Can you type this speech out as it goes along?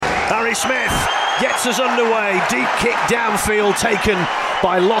Harry Smith gets us underway. Deep kick downfield taken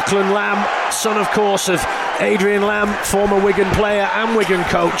by Lachlan Lamb, son of course of Adrian Lamb, former Wigan player and Wigan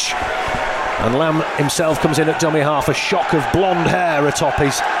coach. And Lamb himself comes in at dummy half, a shock of blonde hair atop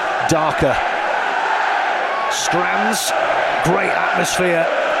his darker strands. Great atmosphere.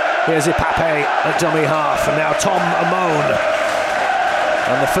 Here's Ipape at dummy half, and now Tom Amone.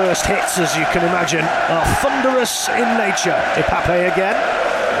 And the first hits, as you can imagine, are thunderous in nature. Ipape again.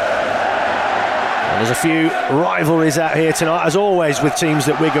 And there's a few rivalries out here tonight, as always with teams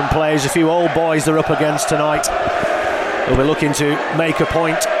that Wigan plays. A few old boys they're up against tonight. They'll be looking to make a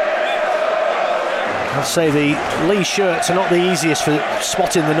point. I'd say the Leigh shirts are not the easiest for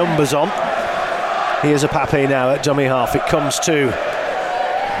spotting the numbers on. Here's Ipape now at dummy half. It comes to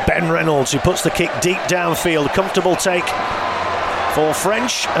Ben Reynolds, who puts the kick deep downfield. Comfortable take for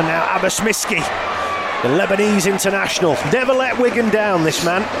French. And now Abbas Miski, the Lebanese international. Never let Wigan down, this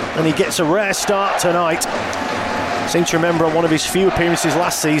man. And he gets a rare start tonight. I seem to remember on one of his few appearances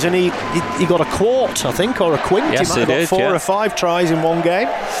last season, he got a quart, I think, or a quint. Yes, he might have got 4 or 5 tries in one game.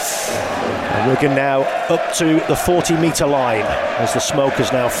 And Wigan now up to the 40-metre line as the smoke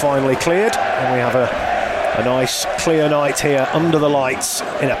is now finally cleared. And we have a nice clear night here under the lights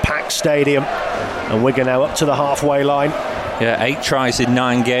in a packed stadium. And Wigan now up to the halfway line. Yeah, 8 tries in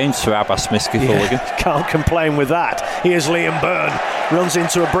 9 games for Abbas Miski for Wigan. Can't complain with that. Here's Liam Byrne, runs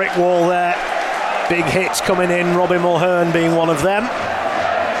into a brick wall there. Big hits coming in, Robin Mulhern being one of them.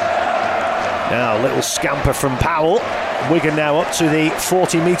 Now a little scamper from Powell. Wigan now up to the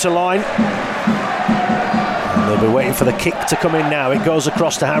 40-metre line. And they'll be waiting for the kick to come in now. It goes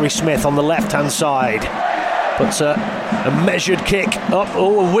across to Harry Smith on the left-hand side. Puts a measured kick up.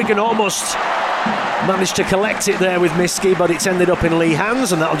 Oh, Wigan almost managed to collect it there with Miski, but it's ended up in Leigh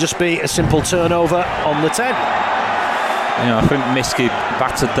hands, and that'll just be a simple turnover on the 10. I think Miski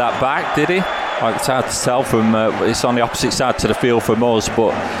battered that back, did he? Like, it's hard to tell from it's on the opposite side to the field from us,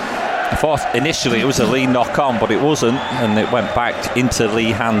 but I thought initially it was a Leigh knock on, but it wasn't, and it went back into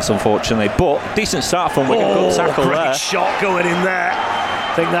Leigh hands, unfortunately. But decent start from Wigan. Good tackle great there. Shot going in there.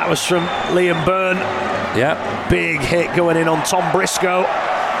 I think that was from Liam Byrne. Yeah. Big hit going in on Tom Briscoe.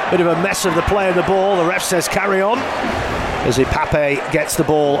 Bit of a mess of the play of the ball. The ref says carry on. As Ipape gets the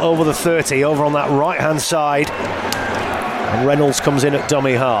ball over the 30, over on that right-hand side. And Reynolds comes in at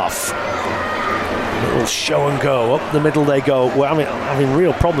dummy half. Little show and go. Up the middle they go. Well, I'm having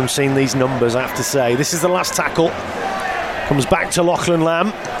real problems seeing these numbers, I have to say. This is the last tackle. Comes back to Lachlan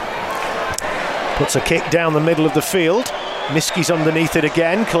Lamb. Puts a kick down the middle of the field. Miski's underneath it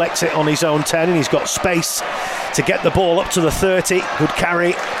again. Collects it on his own 10, and he's got space to get the ball up to the 30. Good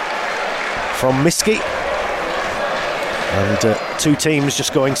carry from Miski. And 2 teams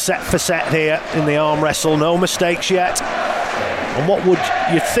just going set for set here in the arm wrestle. No mistakes yet. And what would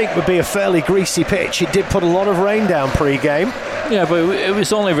you think would be a fairly greasy pitch? It did put a lot of rain down pre-game. Yeah, but it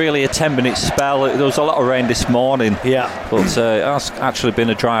was only really a 10-minute spell. There was a lot of rain this morning. Yeah. But it has actually been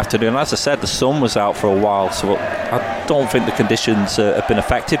a dry afternoon. As I said, the sun was out for a while, so I don't think the conditions have been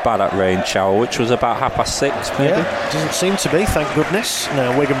affected by that rain shower, which was about 6:30 maybe. Yeah, doesn't seem to be, thank goodness.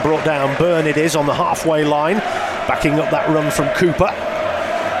 Now Wigan brought down Byrne, it is, on the halfway line, backing up that run from Cooper.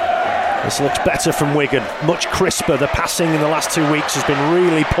 This looks better from Wigan, much crisper. The passing in the last 2 weeks has been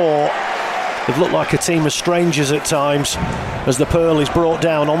really poor. They've looked like a team of strangers at times as the Pearl is brought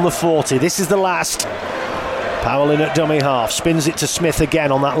down on the 40. This is the last. Powell in at dummy half, spins it to Smith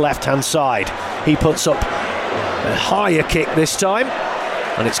again on that left-hand side. He puts up a higher kick this time,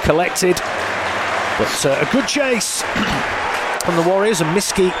 and it's collected. But a good chase from the Warriors, and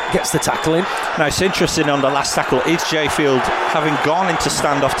Miski gets the tackle in. Now it's interesting on the last tackle. Is Jayfield, having gone into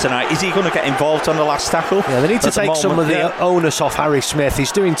standoff tonight, is he going to get involved on the last tackle? Yeah, they need to take some of the onus off Harry Smith.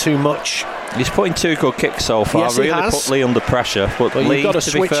 He's doing too much. He's putting 2 good kicks so far. Yes, really put Leigh under pressure. But Leigh, you've got to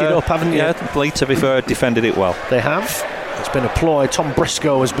switch it up, haven't you? Yeah, Leigh, to be fair, defended it well. They have. It's been a ploy. Tom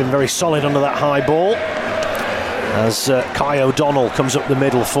Briscoe has been very solid under that high ball. As Kai O'Donnell comes up the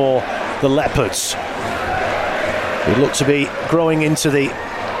middle for the Leopards. They look to be growing into the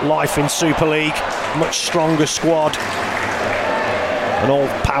life in Super League. Much stronger squad. And all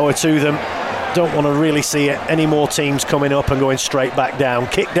power to them. Don't want to really see any more teams coming up and going straight back down.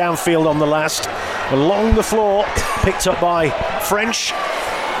 Kick downfield on the last. Along the floor. Picked up by French.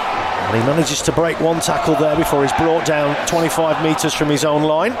 And he manages to break one tackle there before he's brought down 25 metres from his own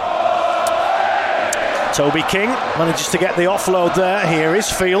line. Toby King manages to get the offload there. Here is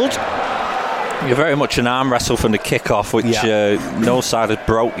Field. You're very much an arm wrestle from the kick-off, which no side has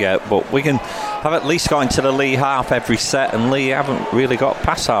broke yet, but we can have at least got into the Leigh half every set, and Leigh haven't really got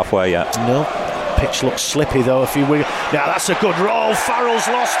past halfway yet. No. Pitch looks slippy though. Now that's a good roll. Farrell's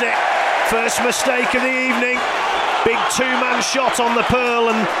lost it. First mistake of the evening. Big two-man shot on the Pearl,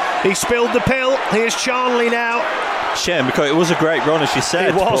 and he spilled the pill. Here's Charnley now. Shame, because it was a great run, as you said.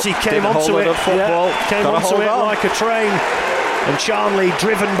 It was. He came onto it. Came onto it like a train. And Charnley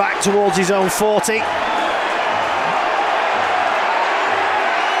driven back towards his own 40.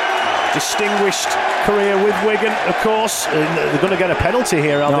 Distinguished career with Wigan, of course. They're going to get a penalty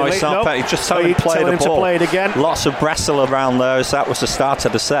here, aren't they? No, it's not. He just told him to play the ball. To play it again. Lots of wrestle around there, as that was the start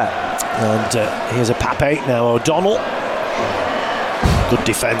of the set. And here's a Pape now. O'Donnell. Good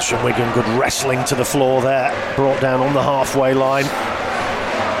defence from Wigan. Good wrestling to the floor there. Brought down on the halfway line.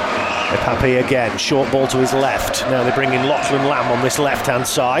 Pape again. Short ball to his left. Now they bring in Lachlan Lamb on this left-hand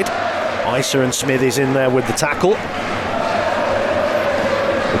side. Isa and Smithies in there with the tackle.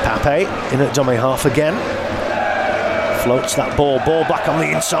 Pape in at dummy half again. Floats that ball back on the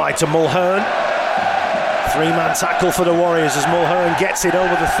inside to Mulhern. Three-man tackle for the Warriors as Mulhern gets it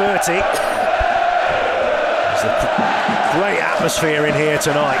over the 30. There's a great atmosphere in here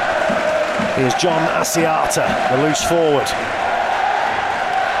tonight. Here's John Asiata, the loose forward.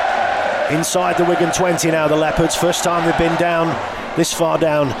 Inside the Wigan 20 now, the Leopards. First time they've been down this far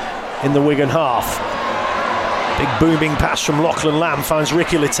down in the Wigan half. Big booming pass from Lachlan Lamb finds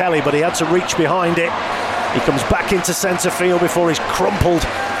Ricky Litelli, but he had to reach behind it. He comes back into centre field before he's crumpled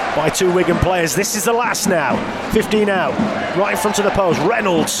by two Wigan players. This is the last now. 15 out, right in front of the post.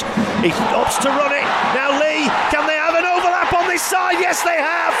 Reynolds, he opts to run it. Now Leigh, can they have an overlap on this side? Yes, they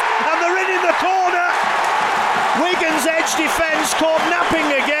have, and they're in the corner. Wigan's edge defence caught napping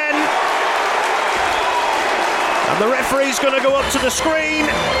again. And the referee's going to go up to the screen.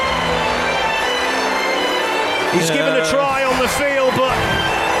 He's given a try on the field, but,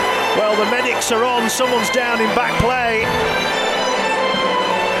 well, the medics are on. Someone's down in back play.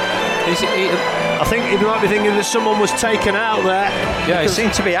 I think he might be thinking that someone was taken out there. Yeah, he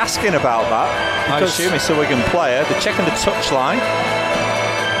seemed to be asking about that. I assume it's a Wigan player. They're checking the touchline.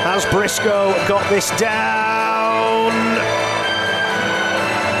 Has Briscoe got this down?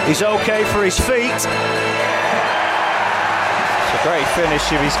 He's okay for his feet. It's a great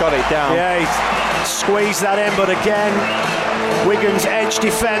finish if he's got it down. Yeah, he squeezed that in, but again, Wigan's edge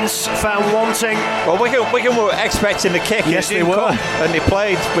defence found wanting. Well, Wigan were expecting the kick. Yes, they were. And they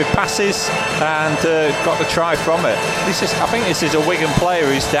played with passes and got the try from it. I think this is a Wigan player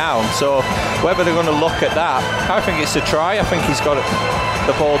who's down, so whether they're going to look at that, I think it's a try. I think he's got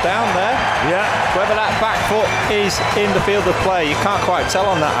the ball down there. Yeah. Whether that back foot is in the field of play, you can't quite tell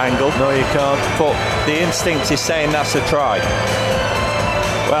on that angle. No, you can't. But the instinct is saying that's a try.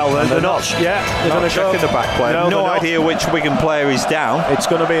 Well, they're not. Yeah, they're going to check the back play. No idea which Wigan player is down. It's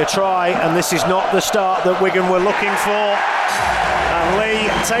going to be a try, and this is not the start that Wigan were looking for. And Leigh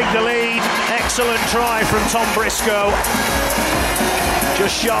take the lead. Excellent try from Tom Briscoe.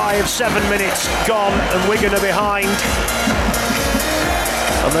 Just shy of 7 minutes gone, and Wigan are behind.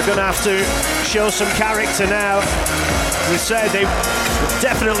 And they're going to have to show some character now. As we said, they were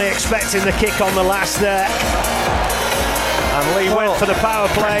definitely expecting the kick on the last there. And Leigh went for the power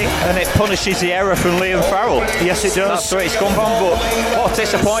play. And it punishes the error from Liam Farrell. Yes, it does. That's where it's come from, but what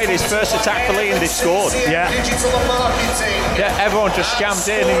disappointed, his first attack for Leigh and they scored. Yeah. Yeah, everyone just jammed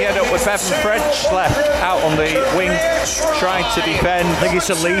in and you end up with Bevan French left out on the wing trying to defend. I think it's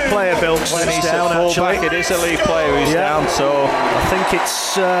a Leigh player, Bill, when he's down, actually. It is a Leigh player who's down, so... I think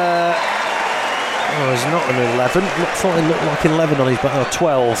it's... it's not an 11. I thought it looked like 11 on his back.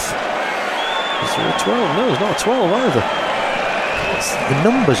 12. Is there a 12? No, it's not a 12 either. The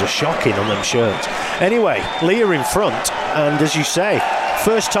numbers are shocking on them shirts. Anyway, Leigh are in front, and as you say,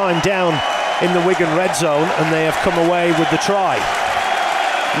 first time down in the Wigan red zone, and they have come away with the try.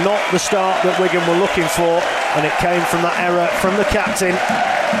 Not the start that Wigan were looking for, and it came from that error from the captain.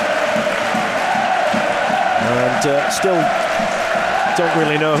 And still don't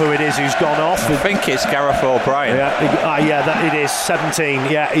really know who it is who's gone off. I think it's Gareth O'Brien. Yeah, it is 17.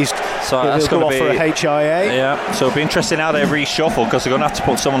 Yeah, he's that's going to be for a HIA. Yeah, so it'll be interesting how they reshuffle, because they're going to have to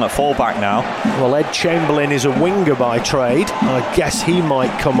put someone at fullback now. Well, Ed Chamberlain is a winger by trade. I guess he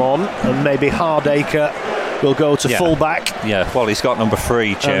might come on, and maybe Hardacre will go to fullback. Yeah, well, he's got number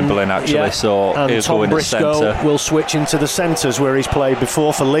 3, Chamberlain, actually, so and he'll Tom go in Briscoe the centre. Will switch into the centres where he's played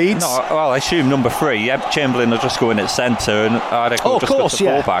before for Leeds. No, well, I assume number 3. Yeah, Chamberlain will just go in at centre, and Hardacre will just go to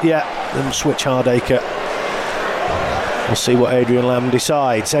fullback. Yeah, then switch Hardacre. We'll see what Adrian Lamb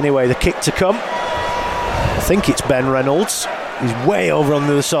decides. Anyway, the kick to come. I think it's Ben Reynolds. He's way over on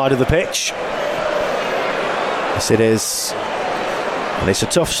the other side of the pitch. Yes, it is. And it's a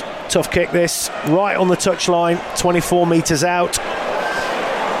tough kick, this. Right on the touchline, 24 metres out.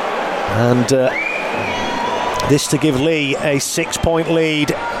 And This to give Leigh a 6-point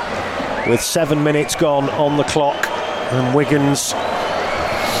lead with 7 minutes gone on the clock, and Wigan's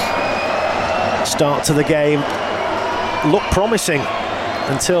start to the game looked promising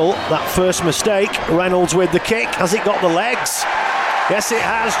until that first mistake. Reynolds with the kick. Has it got the legs? Yes, it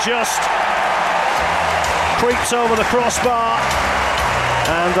has. Just creeps over the crossbar,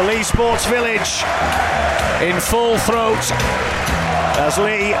 and the Leigh Sports Village in full throat as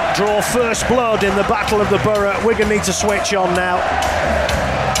Leigh draw first blood in the Battle of the Borough. Wigan need to switch on now.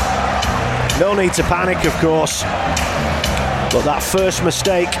 No need to panic, of course, but that first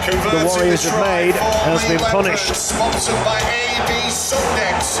mistake the Warriors have made has been punished. Sponsored by AB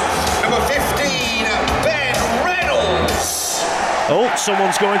Subnex, number 15, Ben Reynolds. Oh,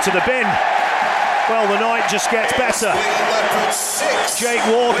 someone's going to the bin. Well, the night just gets better. Jake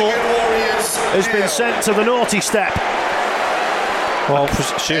Wardle has been sent to the naughty step. Well,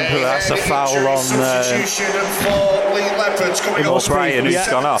 presumably that's a foul on O'Brien, who's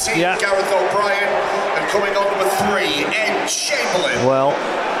gone off. Yeah. Gareth O'Brien, and coming on number 3, Ed Chamberlain. Well,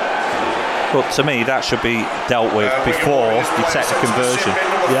 but to me, that should be dealt with before you take the conversion.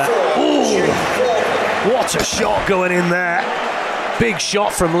 Yeah. Ooh, what a shot going in there. Big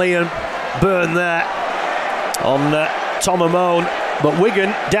shot from Liam Byrne there on Tom Amone. But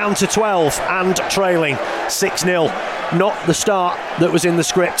Wigan down to 12 and trailing 6-0. Not the start that was in the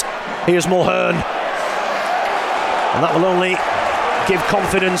script. Here's Mulhern. And that will only give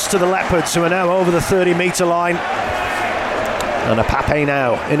confidence to the Leopards, who are now over the 30-metre line. And a Pape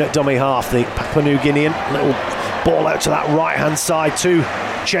now in at dummy half, the Papua New Guinean. Little ball out to that right-hand side to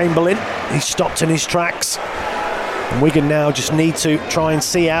Chamberlain. He's stopped in his tracks. And Wigan now just need to try and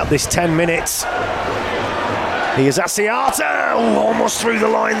see out this 10 minutes. Here's Asiata. Almost through the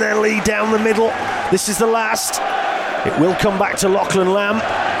line there, Leigh down the middle. This is the last. It will come back to Lachlan Lamb,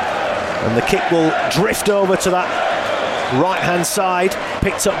 and the kick will drift over to that right-hand side,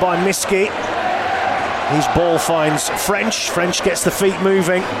 picked up by Miski. His ball finds French. French gets the feet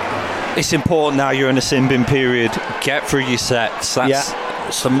moving. It's important now you're in a sin bin period. Get through your sets.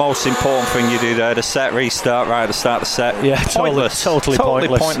 That's the most important thing you do there. The set restart right at the start of the set. Yeah, pointless. Totally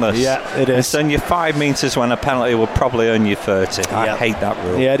pointless. Yeah, it is. And send you 5 metres when a penalty would probably earn you 30. I hate that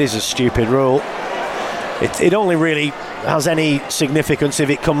rule. Yeah, it is a stupid rule. It only really has any significance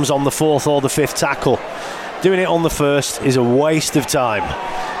if it comes on the 4th or the 5th tackle. Doing it on the 1st is a waste of time.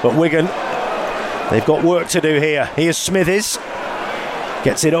 But Wigan, they've got work to do here. Here's Smithies.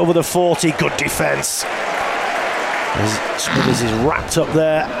 Gets it over the 40. Good defence. Smithies is wrapped up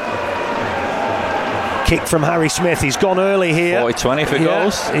there. Kick from Harry Smith. He's gone early here. 40-20 if it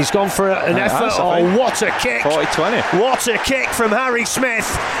goes. He's gone for an effort. Oh, what a kick. 40-20. What a kick from Harry Smith.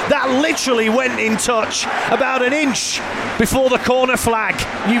 That literally went in touch about an inch before the corner flag.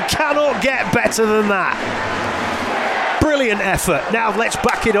 You cannot get better than that. Brilliant effort. Now let's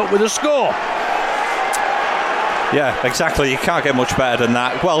back it up with a score. Yeah, exactly. You can't get much better than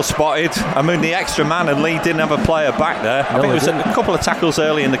that. Well spotted. I mean, the extra man, and Leigh didn't have a player back there. I think it was a couple of tackles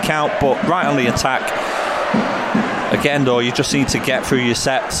early in the count, but right on the attack. Again, though, you just need to get through your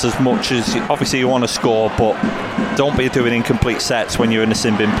sets as much as obviously you want to score, but don't be doing incomplete sets when you're in a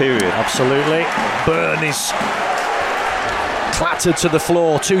sin bin period. Absolutely. Byrne is clattered to the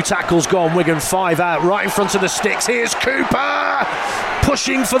floor. 2 tackles gone. Wigan 5 out, right in front of the sticks. Here's Cooper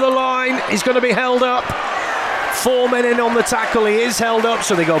pushing for the line. He's going to be held up. 4 men in on the tackle. He is held up,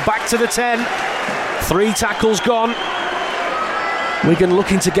 so they go back to the 10. 3 tackles gone. Wigan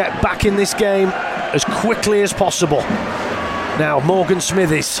looking to get back in this game as quickly as possible. Now Morgan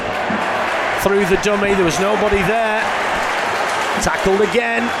Smithies through the dummy. There was nobody there. Tackled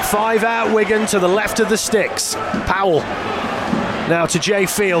again. 5 out Wigan to the left of the sticks. Powell now to Jay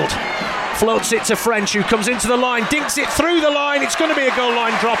Field. Floats it to French, who comes into the line, dinks it through the line. It's going to be a goal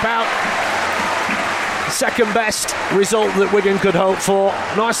line dropout. Second best result that Wigan could hope for.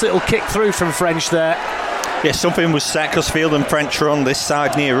 Nice little kick through from French there. Yeah, something was set because Field and French are on this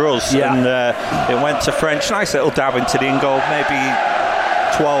side near us, and it went to French. Nice little dab into the in goal, maybe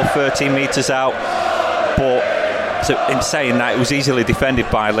 12, 13 metres out. But in saying that, it was easily defended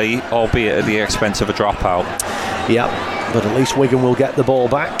by Leigh, albeit at the expense of a dropout. Yeah, but at least Wigan will get the ball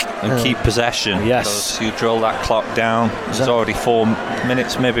back and keep possession. Yes, you drill that clock down. There's already 4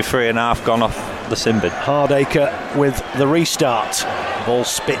 minutes, maybe 3.5 gone off the sin bin. Hardacre with the restart. Ball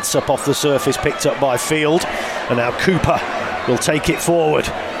spits up off the surface, picked up by Field, and now Cooper will take it forward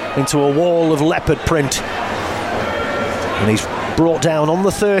into a wall of leopard print, and he's brought down on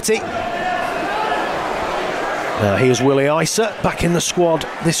the 30. Now here's Willie Isa back in the squad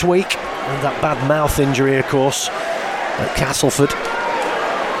this week, and that bad mouth injury, of course, at Castleford.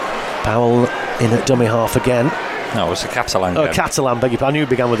 Powell in at dummy half again. No, it was a Catalan game. Catalan, beg your pardon. I knew it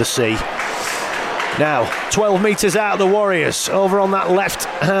began with a C. Now, 12 metres out, the Warriors, over on that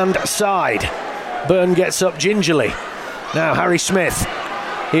left-hand side. Byrne gets up gingerly. Now, Harry Smith.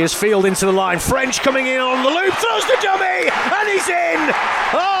 Here's Field into the line. French coming in on the loop, throws the dummy, and he's in!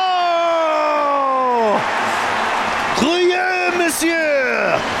 Oh! Gruyere,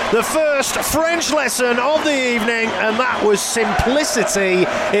 monsieur! The first French lesson of the evening, and that was simplicity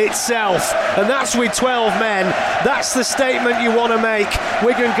itself. And that's with 12 men. That's the statement you want to make.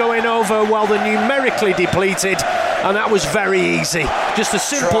 Wigan going over while they're numerically depleted, and that was very easy. Just a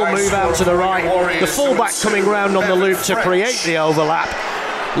simple move out to the right. The fullback coming round on the loop to create the overlap.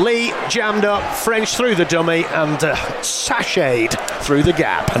 Leigh jammed up, French through the dummy and sashayed through the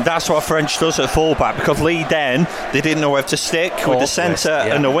gap. And that's what French does at fullback, because Leigh then, they didn't know whether to stick with the centre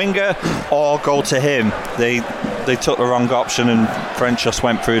and the winger or go to him. They took the wrong option, and French just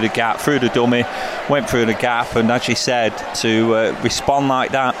went through the gap, through the dummy, went through the gap, and as you said, to respond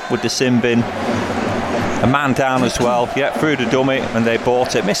like that with the sin bin, a man down as well, through the dummy, and they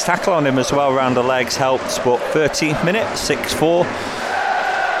bought it. Missed tackle on him as well, around the legs helped, but 13th minute, 6-4.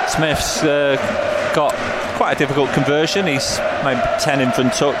 Smith's got quite a difficult conversion. He's maybe 10 in from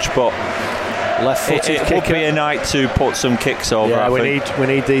touch, but left-footed it kicker. would be a night to put some kicks over. Yeah, we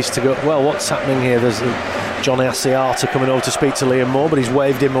need these to go. Well, what's happening here? There's John Asiata coming over to speak to Liam Moore, but he's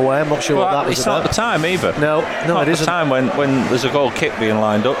waved him away. I'm not sure what that was about. It's not the time either. No, not it isn't. the time when there's a goal kick being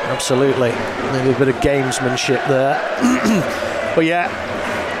lined up. Absolutely, maybe a bit of gamesmanship there. But yeah,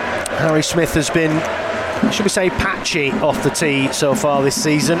 Harry Smith has been, should we say, patchy off the tee so far this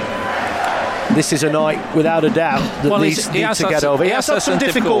season. This is a night, without a doubt, that needs to get over. He has had some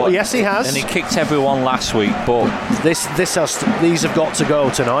difficulty. Yes, he has. And he kicked everyone last week, but these have got to go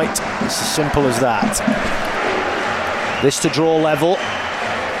tonight. It's as simple as that. This to draw level.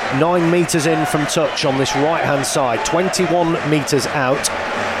 9 metres in from touch on this right-hand side. 21 metres out.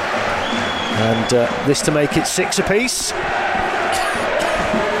 And this to make it 6 apiece.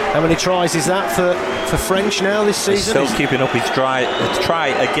 How many tries is that for French now this season? He's still keeping up his try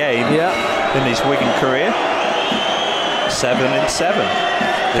a game in his Wigan career. 7 and 7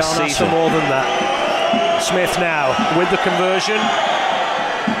 this Can't ask season. for more than that. Smith now with the conversion.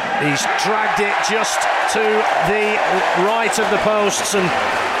 He's dragged it just to the right of the posts, and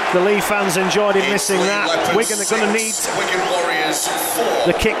the Leigh fans enjoyed him missing that. Wigan are going to need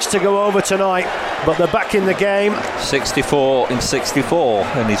the kicks to go over tonight, but they're back in the game. 64 and 64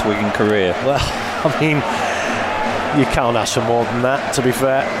 in his Wigan career. Well, I mean, you can't ask for more than that, to be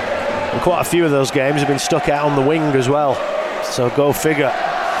fair. And quite a few of those games have been stuck out on the wing as well, so go figure.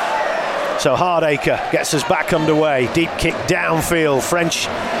 So Hardacre gets us back underway. Deep kick downfield. French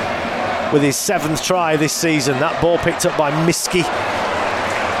with his 7th try this season. That ball picked up by Miski.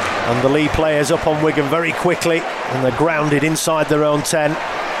 And the Leigh players up on Wigan very quickly, and they're grounded inside their own 10.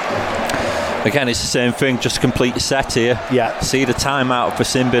 Again, it's the same thing, just complete your set here. Yeah. See the time out for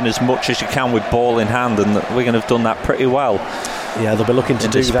Simbin as much as you can with ball in hand, and Wigan have done that pretty well. Yeah, they'll be looking to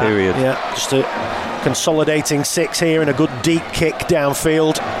do that. Period. Yeah, just a consolidating 6 here and a good deep kick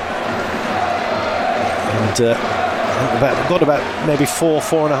downfield. And got about maybe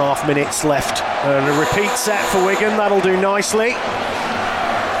 4.5 minutes left. And a repeat set for Wigan, that'll do nicely.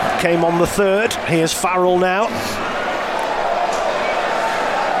 Came on the 3rd. Here's Farrell now.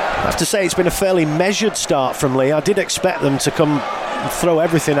 I have to say it's been a fairly measured start from Leigh. I did expect them to come and throw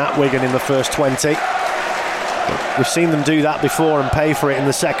everything at Wigan in the first 20. We've seen them do that before and pay for it in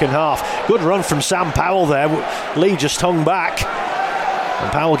the second half. Good run from Sam Powell there. Leigh just hung back.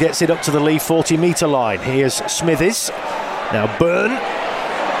 And Powell gets it up to the Leigh 40-metre line. Here's Smithies. Now Byrne.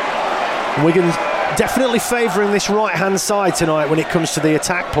 Wigan definitely favouring this right-hand side tonight when it comes to the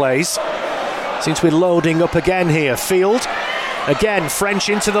attack plays. Seems to be loading up again here. Field. Again, French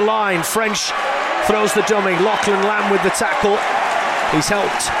into the line. French throws the dummy. Lachlan Lamb with the tackle. He's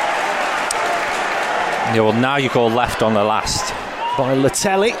helped. Yeah, well, now you go left on the last. By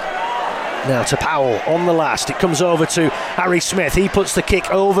Latelli. Now to Powell on the last. It comes over to Harry Smith. He puts the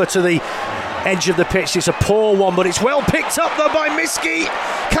kick over to the edge of the pitch. It's a poor one, but it's well picked up though by Miski.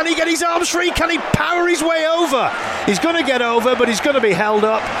 Can he get his arms free? Can he power his way over? He's going to get over, but he's going to be held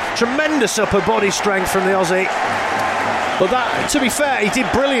up. Tremendous upper body strength from the Aussie. But that, to be fair, he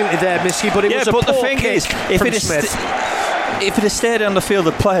did brilliantly there, Miski, but it was a poor kick from Smith. If he'd have stayed on the field,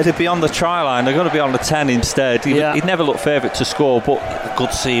 the player would be on the try line. They're going to be on the 10 instead. He'd never look favourite to score, but good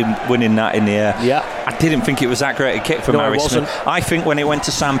to see him winning that in the air. Yeah. I didn't think it was that great a kick from Harry Smith. I think when it went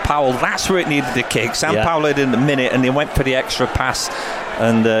to Sam Powell, that's where it needed the kick. Sam Powell had it in a minute, and they went for the extra pass,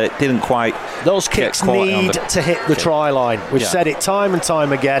 and it didn't quite. Those kicks need to hit the try line. We've said it time and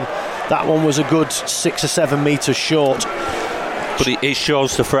time again. That one was a good 6 or 7 metres short. But it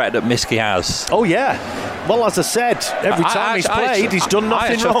shows the threat that Miski has. Oh, yeah. Well, as I said, every time he's played, he's done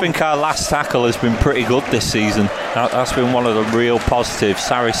nothing wrong. I think our last tackle has been pretty good this season. That's been one of the real positives.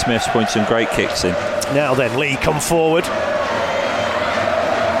 Harry Smith's putting some great kicks in. Now then, Leigh come forward.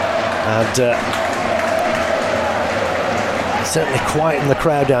 And certainly quieten the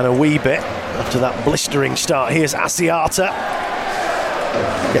crowd down a wee bit after that blistering start. Here's Asiata.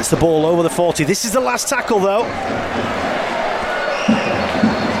 Gets the ball over the 40. This is the last tackle, though.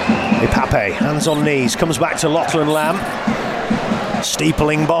 Ipape, hands on knees, comes back to Lachlan Lamb.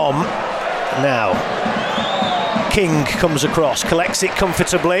 Steepling bomb. Now, King comes across, collects it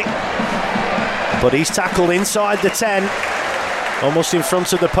comfortably. But he's tackled inside the 10, almost in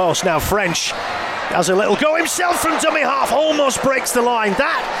front of the post. Now French has a little go himself from dummy half, almost breaks the line.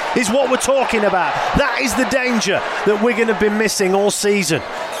 That is what we're talking about. That is the danger that Wigan have been missing all season.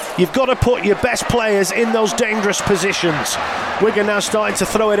 You've got to put your best players in those dangerous positions. Wigan now starting to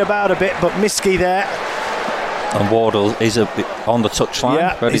throw it about a bit, but Miski there. And Wardle is on the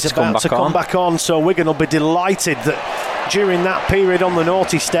touchline, ready to come back on. So Wigan will be delighted that during that period on the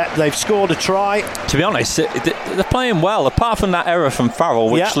naughty step they've scored a try. To be honest, they're playing well. Apart from that error from Farrell,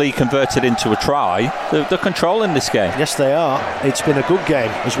 which Leigh converted into a try, they're controlling this game. Yes, they are. It's been a good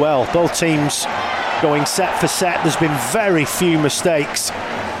game as well. Both teams going set for set. There's been very few mistakes.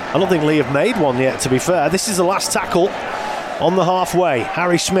 I don't think Leigh have made one yet, to be fair. This is the last tackle on the halfway.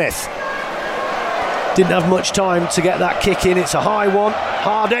 Harry Smith didn't have much time to get that kick in. It's a high one.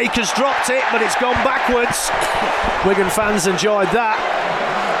 Hardaker's dropped it, but it's gone backwards. Wigan fans enjoyed that.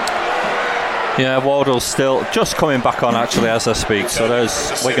 Yeah, Wardle's still just coming back on actually as I speak, so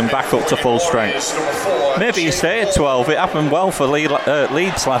there's Wigan back up to full strength. Maybe you stay at 12. It happened well for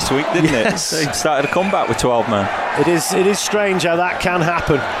Leeds last week, didn't it? They started a comeback with 12 men. It is strange how that can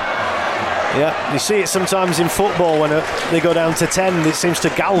happen. Yeah, you see it sometimes in football when they go down to 10. It seems to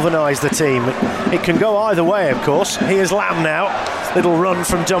galvanise the team. It can go either way, of course. Here's Lamb now. Little run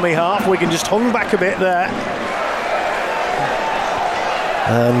from dummy half. Wigan just hung back a bit there.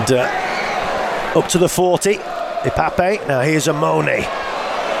 And up to the 40. Ipape. Now here's Amoni.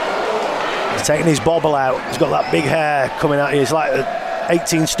 He's taking his bobble out. He's got that big hair coming out. He's like an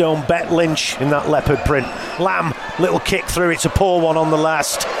 18-stone Bet Lynch in that leopard print. Lamb, little kick through. It's a poor one on the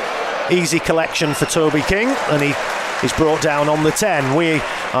last. Easy collection for Toby King, and he's brought down on the 10. We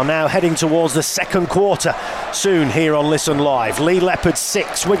are now heading towards the second quarter soon here on Listen Live. Leigh Leopards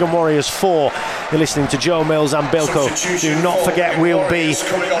 6, Wigan Warriors 4. You're listening to Joe Mills and Bilko. Do not forget we'll be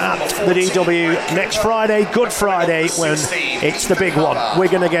at the DW next Friday, Good Friday, when it's the big one.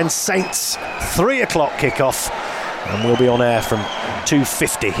 Wigan against Saints, 3 o'clock kickoff, and we'll be on air from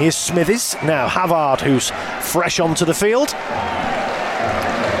 2:50. Here's Smithies, now Havard, who's fresh onto the field.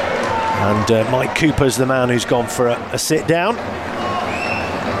 And Mike Cooper's the man who's gone for a sit down.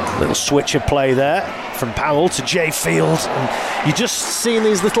 Little switch of play there from Powell to Jay Field. And you're just seeing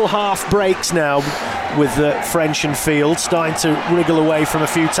these little half breaks now with French and Field starting to wriggle away from a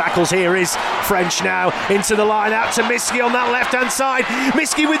few tackles. Here is French now into the line, out to Miski on that left hand side.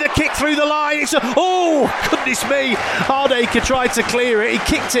 Miski with a kick through the line. Oh, goodness me. Hardaker tried to clear it. He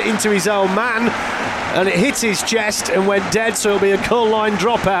kicked it into his own man and it hit his chest and went dead, so it'll be a goal line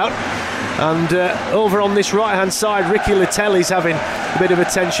dropout. And over on this right hand side, Ricky Latelli's having a bit of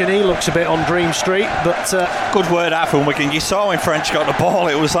attention. He looks a bit on Dream Street, but good word out from Wigan. You saw when French got the ball,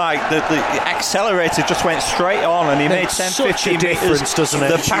 it was like the accelerator just went straight on, and he made 10-15 metres, doesn't it?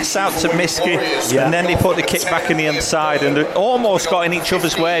 The pass out to Miski, and then they put the kick back in the inside, and they almost got in each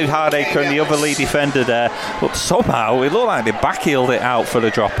other's way, Hardaker and the other Leigh defender there, but somehow it looked like they backheeled it out for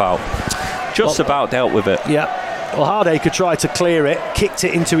the dropout. Just about dealt with it. Yeah. Well, Hardaker tried to clear it, kicked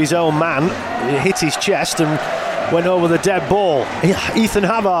it into his own man, it hit his chest and went over the dead ball. Ethan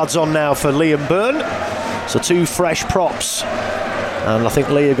Havard's on now for Liam Byrne, so 2 fresh props. And I think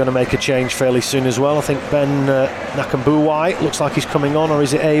Leigh are going to make a change fairly soon as well. I think Ben Nakambuwai looks like he's coming on, or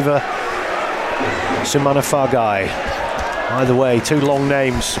is it Ava Sumanafagai? Either way, 2 long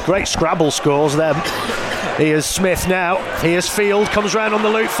names. Great Scrabble scores, them. Here's Smith now. Here's Field, comes round on the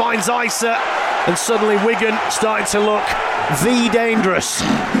loop, finds Isa, and suddenly Wigan starting to look dangerous.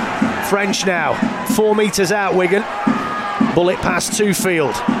 French now, 4 metres out, Wigan. Bullet pass to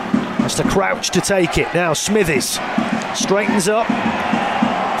Field. Has to crouch to take it. Now Smithies straightens up.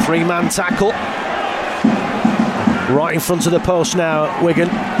 3-man tackle. Right in front of the post now, Wigan.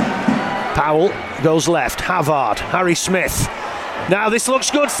 Powell goes left. Havard, Harry Smith. Now this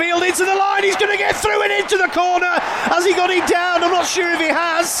looks good. Field into the line. He's going to get through and into the corner. Has he got it down? I'm not sure if he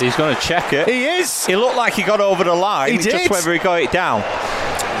has. He's going to check it. He is. He looked like he got over the line. He did. Just whether he got it down.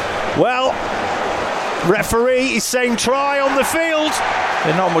 Well, referee is saying try on the field.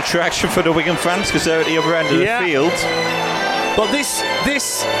 There's not much reaction for the Wigan fans because they're at the other end of the field. But this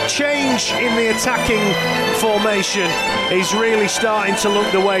change in the attacking formation is really starting to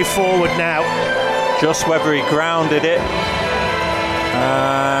look the way forward now. Just whether he grounded it.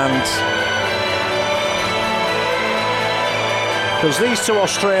 And because these two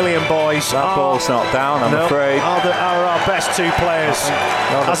Australian boys, that ball's not down, I'm afraid, are our best two players.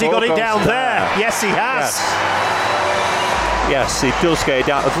 Has he got it down there? Yes, he has. Yes, he does get it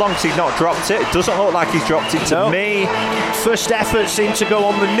down. As long as he's not dropped it, it doesn't look like he's dropped it to me. First effort seemed to go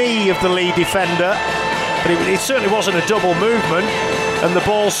on the knee of the Leigh defender, but it certainly wasn't a double movement. And the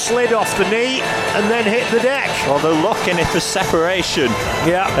ball slid off the knee and then hit the deck. Well, they're looking at the separation.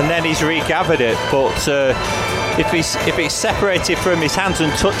 Yeah. And then he's regathered it. But if it's separated from his hands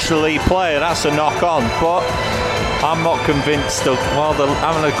and touched the Leigh player, that's a knock on. But I'm not convinced they're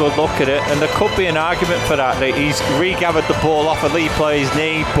having a good look at it, and there could be an argument for that he's regathered the ball off a Leigh player's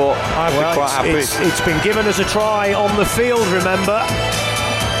knee, but I'd be quite happy. It's been given as a try on the field, remember.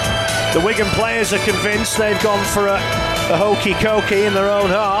 The Wigan players are convinced. They've gone for a hokey-cokey in their own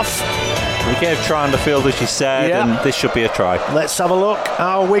half. We gave try on the field, as you said, and this should be a try. Let's have a look.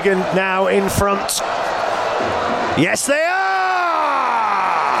 Are Wigan now in front? Yes, they are!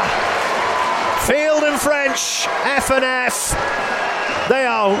 Field and French, F&F. They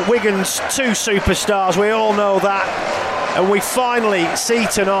are Wigan's two superstars, we all know that. And we finally see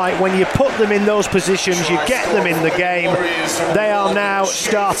tonight, when you put them in those positions, you get them in the game. They are now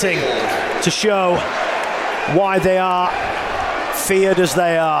starting to show why they are feared as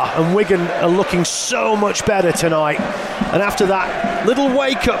they are. And Wigan are looking so much better tonight. And after that little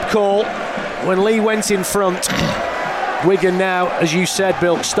wake-up call, when Leigh went in front, Wigan now, as you said,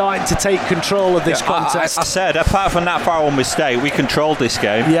 Bill, starting to take control of this contest. I said, apart from that foul mistake, we controlled this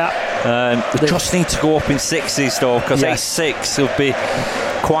game. Yeah. They just need to go up in sixes, though, because 8-6 would be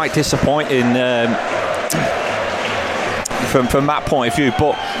quite disappointing from that point of view.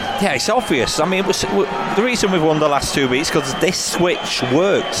 But yeah, it's obvious. I mean, the reason we've won the last 2 weeks because this switch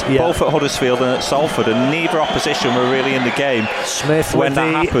worked, both at Huddersfield and at Salford, and neither opposition were really in the game. Smith when with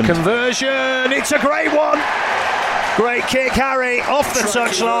that the happened. Conversion. It's a great one. Great kick, Harry, off the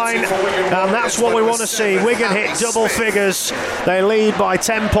touchline, and that's what we want to see. Wigan hit double figures. They lead by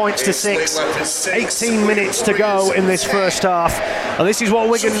 10 points to 6. 18 minutes to go in this first half, and this is what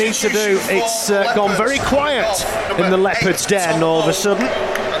Wigan needs to do. It's gone very quiet in the Leopards' den all of a sudden.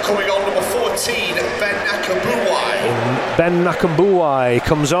 Coming on, number 14, Ben Nakambuwai. Ben Nakambuwai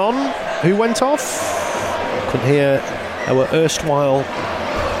comes on. Who went off? Couldn't hear our erstwhile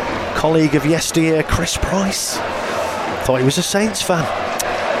colleague of yesteryear, Chris Price. Thought he was a Saints fan.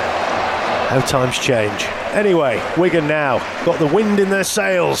 How times change. Anyway, Wigan now got the wind in their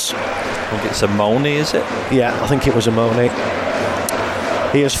sails. I think it's a Money, is it? Yeah, I think it was a Money.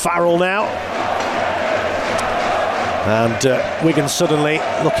 Here's Farrell now. And Wigan suddenly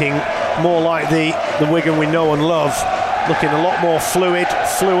looking more like the Wigan we know and love. Looking a lot more fluid,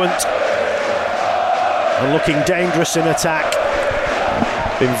 fluent, and looking dangerous in attack.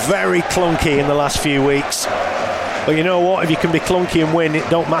 Been very clunky in the last few weeks. But you know what, if you can be clunky and win, it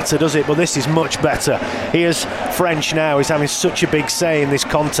don't matter, does it? But this is much better. Here's French now, he's having such a big say in this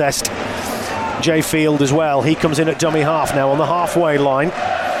contest. Jay Field as well, he comes in at dummy half now on the halfway line.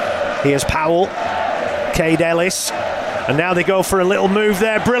 Here's Powell, Cade Ellis, and now they go for a little move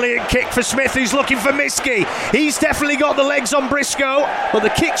there. Brilliant kick for Smith, who's looking for Miskey. He's definitely got the legs on Briscoe, but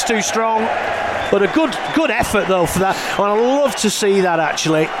the kick's too strong. But a good effort though for that, and I love to see that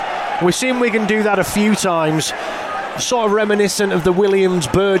actually. We've seen Wigan do that a few times. Sort of reminiscent of the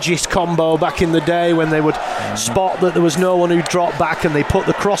Williams-Burgess combo back in the day when they would spot that there was no one who dropped back and they put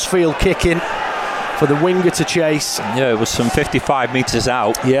the crossfield kick in for the winger to chase. Yeah, it was some 55 metres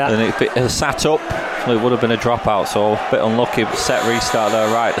out. Yeah. And if it had sat up, it would have been a dropout. So a bit unlucky. Set restart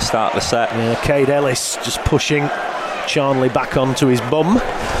there right at the start of the set. Yeah, Cade Ellis just pushing Charnley back onto his bum.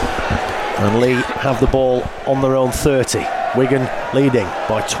 And Leigh have the ball on their own 30. Wigan leading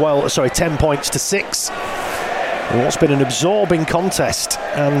by 10 points to 6. What's been an absorbing contest,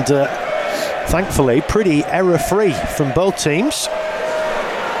 and thankfully pretty error-free from both teams.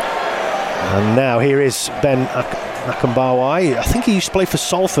 And now here is Ben Nakambuwai. I think he used to play for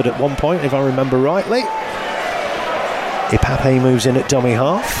Salford at one point, if I remember rightly. Ipape moves in at dummy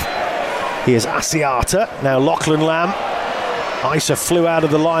half. Here's Asiata. Now Lachlan Lamb. Isa flew out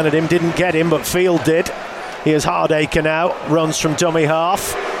of the line at him, didn't get him, but Field did. Here's Hardacre now, runs from dummy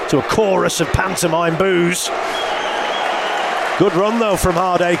half to a chorus of pantomime boos. Good run though from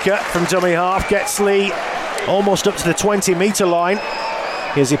Hardacre from dummy half, gets Leigh almost up to the 20-metre line.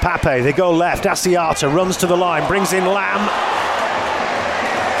 Here's Ipape, they go left. Asiata runs to the line, brings in Lamb.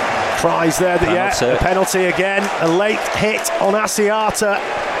 Tries there, a penalty again. A late hit on Asiata.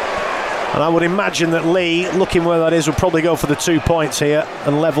 And I would imagine that Leigh, looking where that is, would probably go for the 2 points here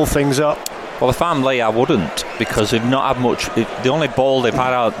and level things up. Well, if I'm Leigh, I wouldn't, because they've not had much. The only ball they've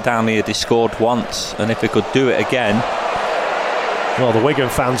had out down here, they scored once, and if they could do it again. Well, the Wigan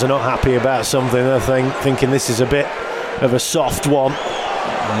fans are not happy about something. They're thinking this is a bit of a soft one.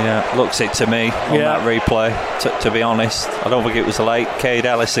 Yeah, looks it to me on that replay, to be honest. I don't think it was late. Cade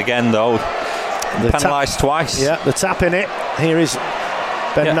Ellis again, though. Penalised twice. Yeah, the tap in it. Here is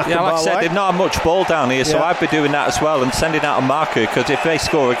Ben Nakambawa. Yeah, like I said, they've not had much ball down here, so I'd be doing that as well and sending out a marker, because if they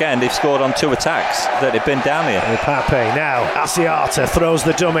score again, they've scored on 2 attacks that they've been down here. Pape now, Asiata throws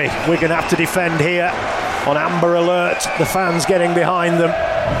the dummy. Wigan have to defend here on amber alert. The fans getting behind them.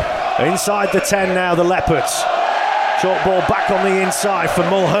 Inside the 10 now, the Leopards. Short ball back on the inside for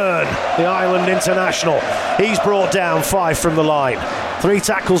Mulhern, the Ireland international. He's brought down 5 from the line. 3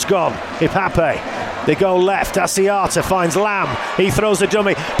 tackles gone. Ipape. They go left. Asiata finds Lamb. He throws a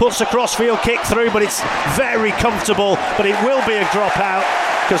dummy, puts a crossfield kick through, but it's very comfortable. But it will be a dropout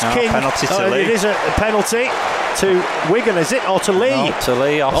because King. Penalty to Leigh. It is a penalty to Wigan, is it, or to Leigh? No, to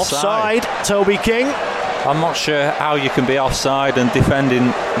Leigh, offside. Toby King. I'm not sure how you can be offside and defending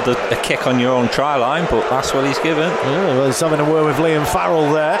a kick on your own try line, but that's what he's given. Yeah, well, he's having a word with Liam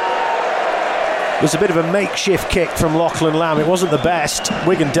Farrell there. It was a bit of a makeshift kick from Lachlan Lamb. It wasn't the best.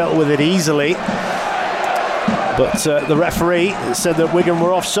 Wigan dealt with it easily. But the referee said that Wigan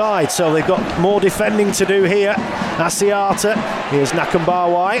were offside, so they've got more defending to do here. Asiata, here's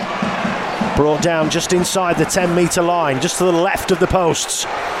Nakambawa. Brought down just inside the 10-metre line, just to the left of the posts.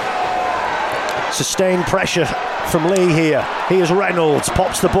 Sustained pressure from Leigh here. Here's Reynolds,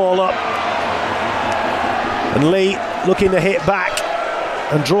 pops the ball up. And Leigh looking to hit back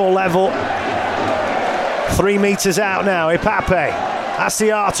and draw level. 3 metres out now, Ipape.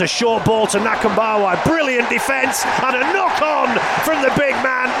 Asiata, short ball to Nakambawa. Brilliant defence and a knock-on from the big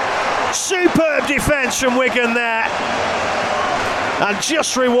man. Superb defence from Wigan there. And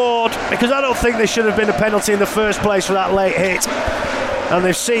just reward, because I don't think there should have been a penalty in the first place for that late hit. And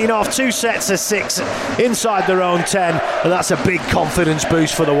they've seen off 2 sets of 6 inside their own 10, and that's a big confidence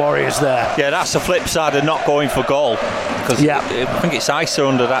boost for the Warriors there. Yeah, that's the flip side of not going for goal, because I think it's Isa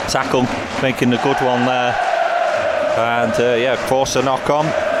under that tackle making the good one there. And force a knock on.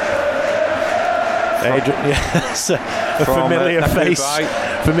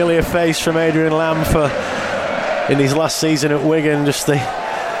 Familiar face from Adrian Lamb in his last season at Wigan.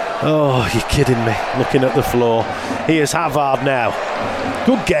 Oh, you're kidding me, looking at the floor. Here's Havard now.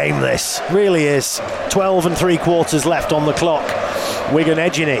 Good game this, really is. 12 3/4 left on the clock. Wigan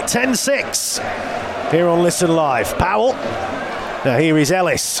edging it, 10-6 here on Listen Live. Powell, now here is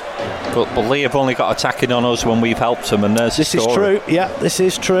Ellis. But Leigh have only got attacking on us when we've helped them, and there's this the story. Is true, yeah, this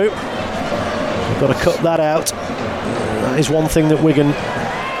is true. We've got to cut that out. That is one thing that Wigan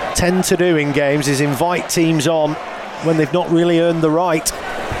tend to do in games, is invite teams on when they've not really earned the right.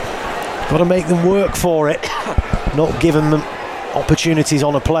 Got to make them work for it, not giving them opportunities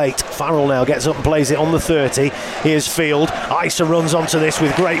on a plate. Farrell now gets up and plays it on the 30. Here's Field. Isa runs onto this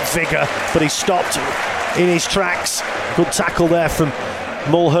with great vigour, but he's stopped in his tracks. Good tackle there from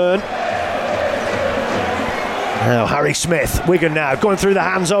Mulhern. Now Harry Smith. Wigan now going through the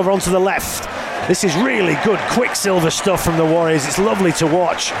hands over onto the left. This is really good Quicksilver stuff from the Warriors. It's lovely to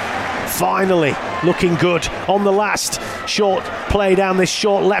watch. Finally looking good on the last short play down this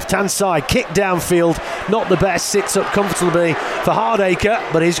short left-hand side. Kick downfield, not the best. Sits up comfortably for Hardacre,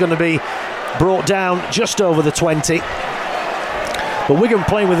 but he's going to be brought down just over the 20. But Wigan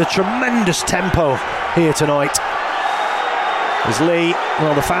playing with a tremendous tempo here tonight. As Leigh,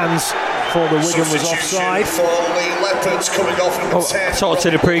 the fans thought the Wigan was offside. I talked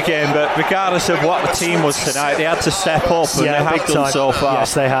to the pre-game, but regardless of what the team was tonight, they had to step up, and they have done so far.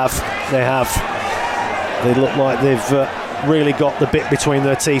 Yes, they have. They look like they've really got the bit between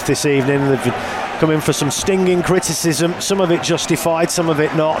their teeth this evening. They've come in for some stinging criticism, some of it justified, some of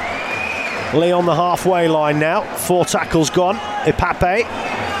it not. Leigh on the halfway line now, 4 tackles gone. Ipape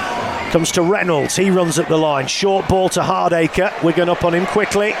comes to Reynolds, he runs up the line, short ball to Hardacre. Wigan up on him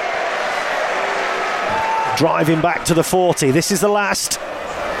quickly, driving back to the 40. This is the last.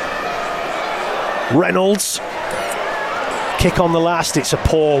 Reynolds, kick on the last. It's a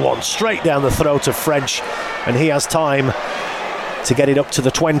poor one, straight down the throat of French, and he has time to get it up to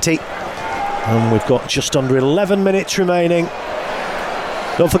the 20. And we've got just under 11 minutes remaining.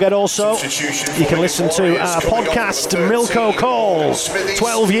 Don't forget also, you can listen to our podcast, Milko Calls,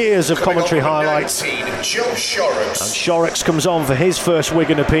 12 years of commentary highlights. And Shorrocks comes on for his first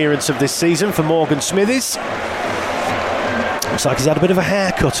Wigan appearance of this season for Morgan Smithies. Looks like he's had a bit of a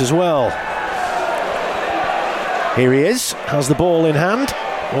haircut as well. Here he is, has the ball in hand.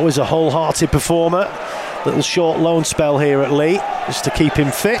 Always a wholehearted performer. Little short loan spell here at Leigh, just to keep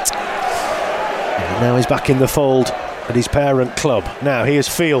him fit. And now he's back in the fold at his parent club. Now here's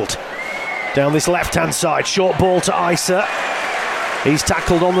Field down this left hand side, short ball to Isa. He's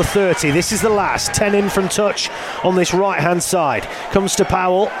tackled on the 30. This is the last 10 in from touch on this right hand side. Comes to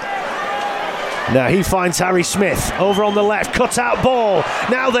Powell. Now he finds Harry Smith over on the left, cut out ball.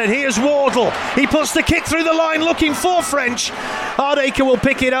 Now then, here's Wardle. He puts the kick through the line looking for French. Hardacre will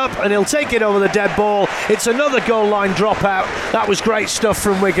pick it up and he'll take it over the dead ball. It's another goal line dropout. That was great stuff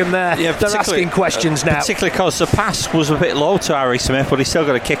from Wigan there. Yeah, they're asking questions now. Particularly because the pass was a bit low to Harry Smith, but he still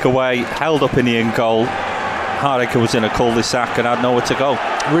got a kick away, held up in the end goal. Hardacre was in a cul-de-sac and had nowhere to go.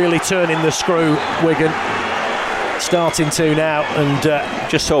 Really turning the screw, Wigan. Starting to now, and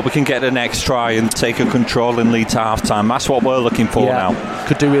just hope we can get the next try and take a controlling lead to half-time. That's what we're looking for now.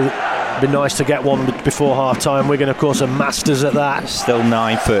 Could do with, be nice to get one before half-time. Wigan, of course, are masters at that. Still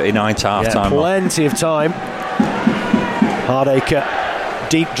 9:39 to half-time. Plenty of time. Hardacre,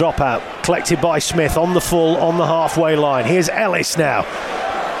 deep dropout, collected by Smith on the full, on the halfway line. Here's Ellis now.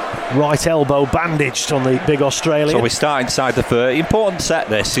 Right elbow bandaged on the big Australian. So we start inside the 30. Important set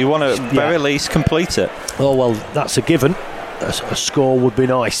this. You want to very least complete it. Oh well, that's a given. A score would be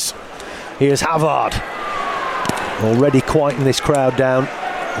nice. Here's Havard. Already quieting this crowd down.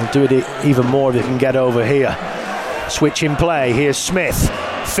 I'll do it even more if he can get over here. Switch in play. Here's Smith.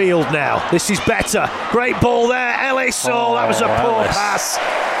 Field now. This is better. Great ball there. Ellis. Oh, that was a poor pass.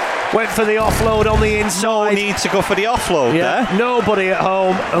 Went for the offload on the inside. No need to go for the offload there. Nobody at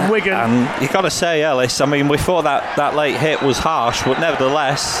home, and Wigan. And you've got to say, Ellis, I mean, we thought that late hit was harsh, but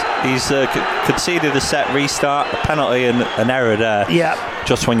nevertheless, he's conceded a set restart, a penalty, and an error there. Yeah.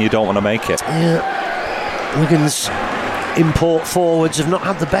 Just when you don't want to make it. Yeah. Wigan's import forwards have not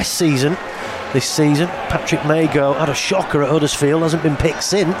had the best season this season. Patrick Mago had a shocker at Huddersfield, hasn't been picked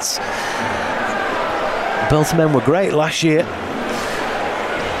since. Both men were great last year.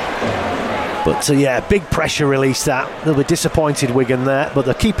 But big pressure release that. They'll be disappointed, Wigan, there. But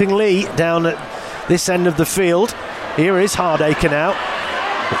they're keeping Leigh down at this end of the field. Here is Hardacre now.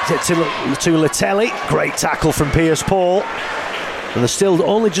 To Latelli. Great tackle from Piers Paul. And they're still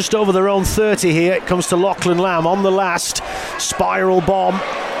only just over their own 30 here. It comes to Lachlan Lamb on the last. Spiral bomb.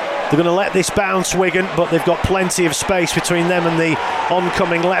 They're going to let this bounce, Wigan, but they've got plenty of space between them and the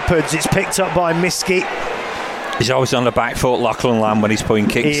oncoming Leopards. It's picked up by Miskey. He's always on the back foot, Lachlan Lamb, when he's putting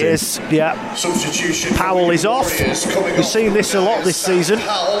kicks in. He is, yeah. Powell is off. We've seen this a lot this season.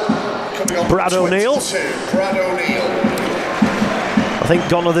 Brad O'Neill. I think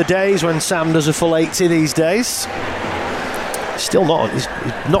gone are the days when Sam does a full 80 these days. Still not. He's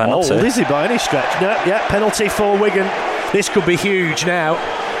not penalty. Old, is he, by any stretch? No, penalty for Wigan. This could be huge now.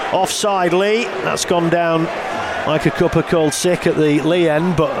 Offside Leigh. That's gone down like a cup of cold sick at the Leigh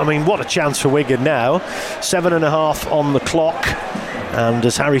end, but I mean, what a chance for Wigan now. 7.5 on the clock, and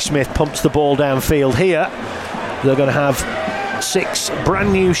as Harry Smith pumps the ball downfield here, they're going to have 6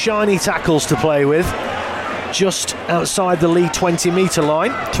 brand new shiny tackles to play with just outside the Leigh 20-metre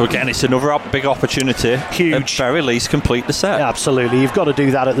line. So again, it's another big opportunity. Huge. At very least, complete the set. Yeah, absolutely, you've got to do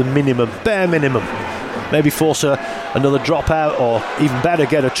that at the minimum, bare minimum. Maybe force another dropout, or even better,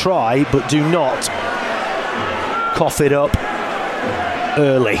 get a try, but do not cough it up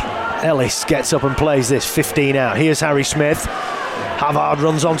early. Ellis gets up and plays this 15 out. Here's Harry Smith. Havard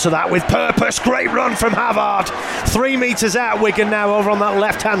runs onto that with purpose. Great run from Havard. 3 metres out, Wigan now over on that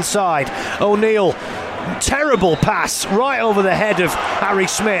left hand side. O'Neill, terrible pass right over the head of Harry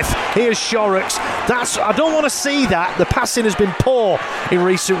Smith. Here's Shorrocks. I don't want to see that. The passing has been poor in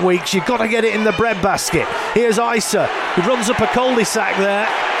recent weeks. You've got to get it in the breadbasket. Here's Isa, who runs up a cul-de-sac there,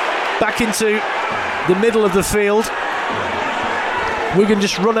 back into the middle of the field. Wigan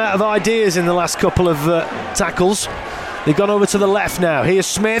just run out of ideas in the last couple of tackles. They've gone over to the left now. Here's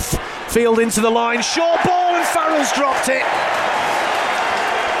Smith, field into the line, short ball, and Farrell's dropped it.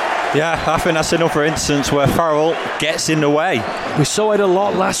 Yeah, I think that's another instance where Farrell gets in the way. We saw it a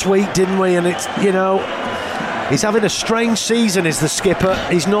lot last week, didn't we? And it's, he's having a strange season as the skipper.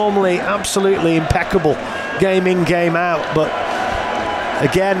 He's normally absolutely impeccable, game in, game out. But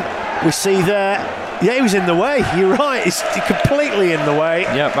again, we see there, yeah, he was in the way. You're right, he's completely in the way.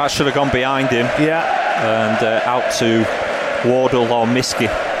 Yeah, that should have gone behind him. Yeah. And out to Wardle or Miskey.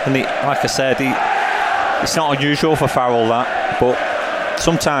 And like I said, it's not unusual for Farrell, that, but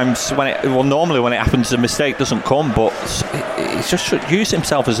sometimes normally when it happens, the mistake doesn't come, but he's just used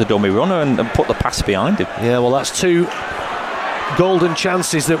himself as a dummy runner and put the pass behind him. Yeah, well, that's 2 golden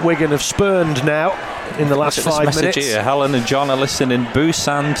chances that Wigan have spurned now in the last 5 minutes. Here, Helen and John are listening in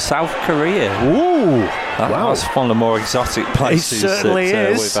Busan, South Korea. Ooh, wow. That's one of the more exotic places we've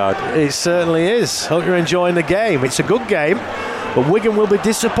had. It certainly is. Hope you're enjoying the game. It's a good game, but Wigan will be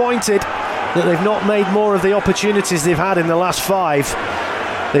disappointed that they've not made more of the opportunities they've had in the last 5.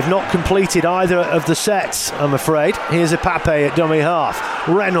 They've not completed either of the sets, I'm afraid. Here's Epape at dummy half.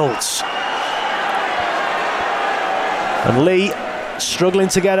 Reynolds. And Leigh struggling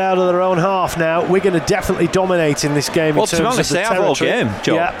to get out of their own half now. Wigan are definitely dominating this game in terms of the territory. They have all game,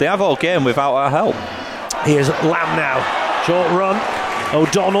 Joe. Yeah. They have all game without our help. Here's Lamb now. Short run.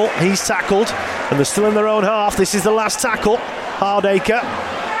 O'Donnell, he's tackled. And they're still in their own half. This is the last tackle. Hardacre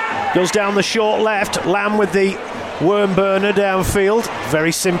goes down the short left. Lamb with the worm burner downfield.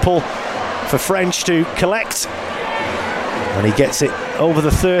 Very simple for French to collect. And he gets it over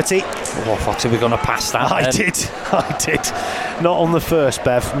the 30. Oh, I thought we were going to pass that. I did. Not on the first,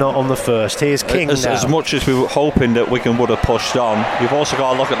 Bev. Not on the first. Here's King now. As much as we were hoping that Wigan would have pushed on, you've also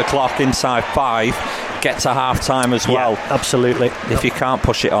got to look at the clock inside 5. Get to half-time as well. Absolutely. If you can't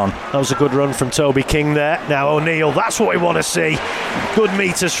push it on. That was a good run from Toby King there. Now O'Neill, that's what we want to see. Good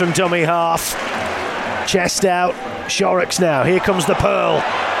metres from dummy half. Chest out. Shorrocks now. Here comes the Pearl.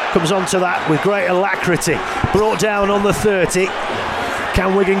 Comes onto that with great alacrity. Brought down on the 30.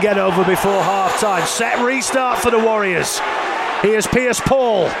 Can Wigan get over before half-time? Set restart for the Warriors. Here's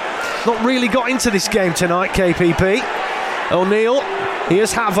Pierce-Paul. Not really got into this game tonight, KPP. O'Neill.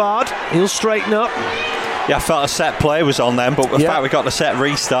 Here's Havard. He'll straighten up. Yeah, I felt a set play was on them, but the fact we got the set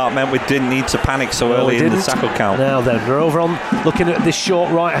restart meant we didn't need to panic so early in the tackle count. Now then, we're over on looking at this short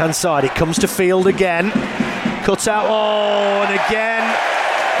right-hand side. It comes to field again. Cut out. Oh, and again.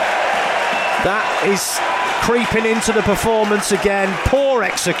 That is creeping into the performance again. Poor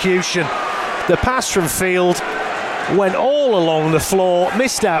execution. The pass from field went all along the floor,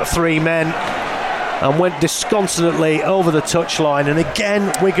 missed out 3 men, and went disconsolately over the touchline. And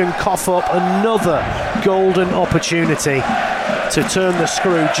again, Wigan cough up another golden opportunity to turn the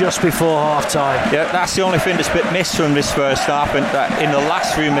screw just before half-time. Yeah, that's the only thing that's been missed from this first half. And in the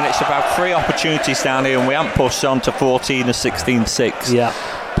last few minutes, about 3 opportunities down here, and we haven't pushed on to 14 or 16-6. Yeah.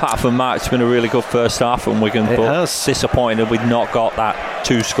 Apart from that, it's been a really good first half from Wigan, but disappointing that we've not got that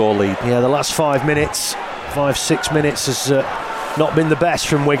 2-score lead. Yeah, the last 5 minutes, 5-6 minutes has not been the best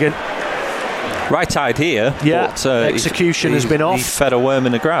from Wigan. Right-eyed here, but execution has been off. He fed a worm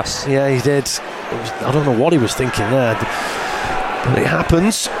in the grass. Yeah, he did. I don't know what he was thinking there, but it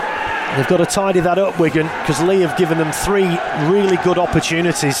happens. They've got to tidy that up, Wigan, because Leigh have given them 3 really good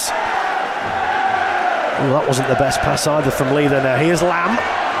opportunities. Well, that wasn't the best pass either from Leigh there. Now here's Lamb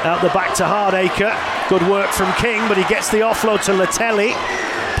out the back to Hardacre. Good work from King, but he gets the offload to Latelli.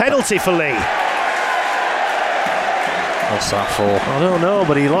 Penalty for Leigh. What's that for? I don't know,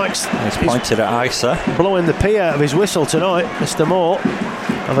 but he's pointed at Isa. Blowing the pee out of his whistle tonight, Mr. Moore.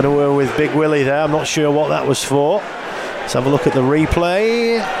 Having a word with Big Willie there. I'm not sure what that was for. Let's have a look at the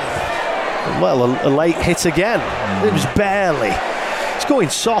replay. Well, a late hit again. It was barely. It's going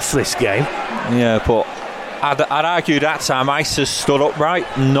soft, this game. Yeah, but I'd argue that time Isa stood upright,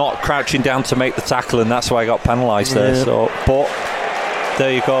 not crouching down to make the tackle, and that's why I got penalised there. So, but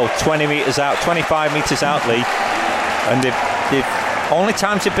there you go, 20 metres out, 25 metres out, Leigh, and they've only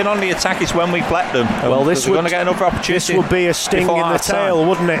times they've been on the attack is when we've let them. Well, we're going to get another opportunity. This would be a sting in the tail,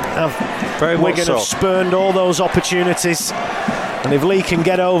 wouldn't it? Very much Wigan have spurned all those opportunities, and if Leigh can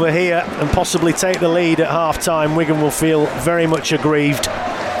get over here and possibly take the lead at half-time, Wigan will feel very much aggrieved.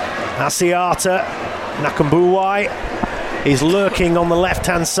 Asiata Nakambuwai is lurking on the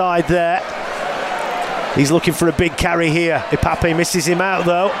left-hand side there. He's looking for a big carry here. Epape misses him out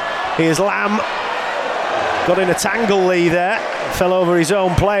though. Here's Lamb. Got in a tangle, Leigh there. Fell over his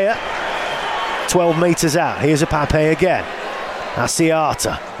own player. 12 metres out. Here's Epape again.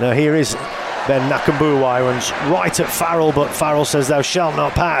 Asiata. Now here is Ben Nakambuwai. Runs right at Farrell, but Farrell says thou shalt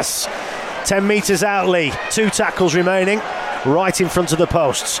not pass. 10 metres out, Leigh. 2 tackles remaining. Right in front of the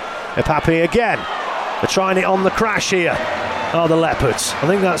posts. Epape again. They're trying it on the crash here. Are the Leopards. I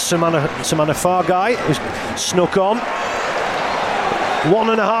think that's Samana Fargai who's snuck on.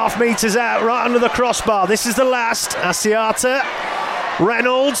 1.5 metres out, right under the crossbar. This is the last. Asiata.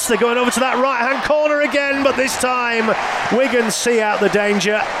 Reynolds. They're going over to that right-hand corner again, but this time Wigan see out the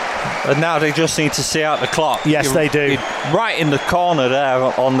danger. And now they just need to see out the clock. Yes, they do. Right in the corner there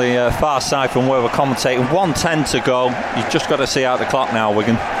on the far side from where we're commentating. 1:10 to go. You've just got to see out the clock now,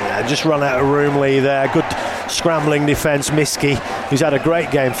 Wigan. Yeah, just run out of room, Leigh there. Good scrambling defence, Miski, who's had a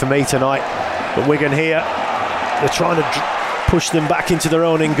great game for me tonight. But Wigan here, they're trying to push them back into their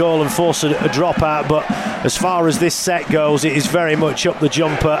own in goal and force a drop out. But as far as this set goes, it is very much up the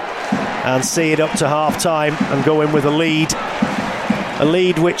jumper and see it up to half time and go in with a lead. A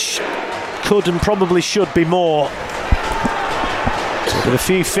lead which could and probably should be more. With a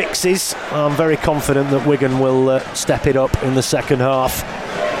few fixes, I'm very confident that Wigan will step it up in the second half,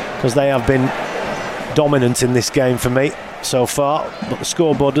 because they have been dominant in this game for me so far, but the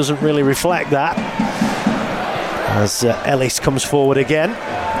scoreboard doesn't really reflect that, as Ellis comes forward again.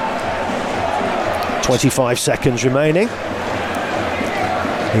 25 seconds remaining.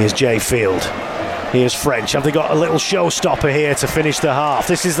 Here's Jay Field. Here's French. Have they got a little showstopper here to finish the half?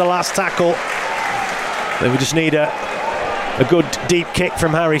 This is the last tackle. Then we just need a good deep kick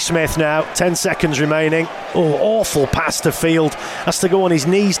from Harry Smith now. 10 seconds remaining. Oh, awful pass to Field. Has to go on his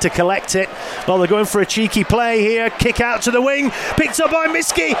knees to collect it. Well, they're going for a cheeky play here. Kick out to the wing. Picked up by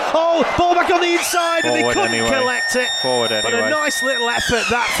Miski. Oh, ball back on the inside. Forward, and they couldn't anyway. Collect it. Forward anyway. But a nice little effort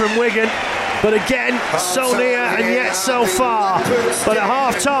that from Wigan. But again, so near and yet so far. But at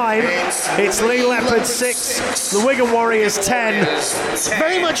half time, it's Leigh Leopard 6, the Wigan Warriors 10.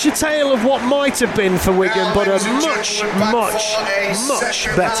 Very much a tale of what might have been for Wigan, but a much, much, much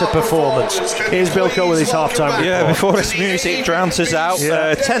better performance. Here's Bilko with his half time report. Yeah, before this music drowns us out,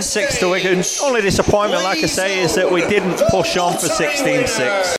 10-6 to Wigan. Only disappointment, like I say, is that we didn't push on for 16-6.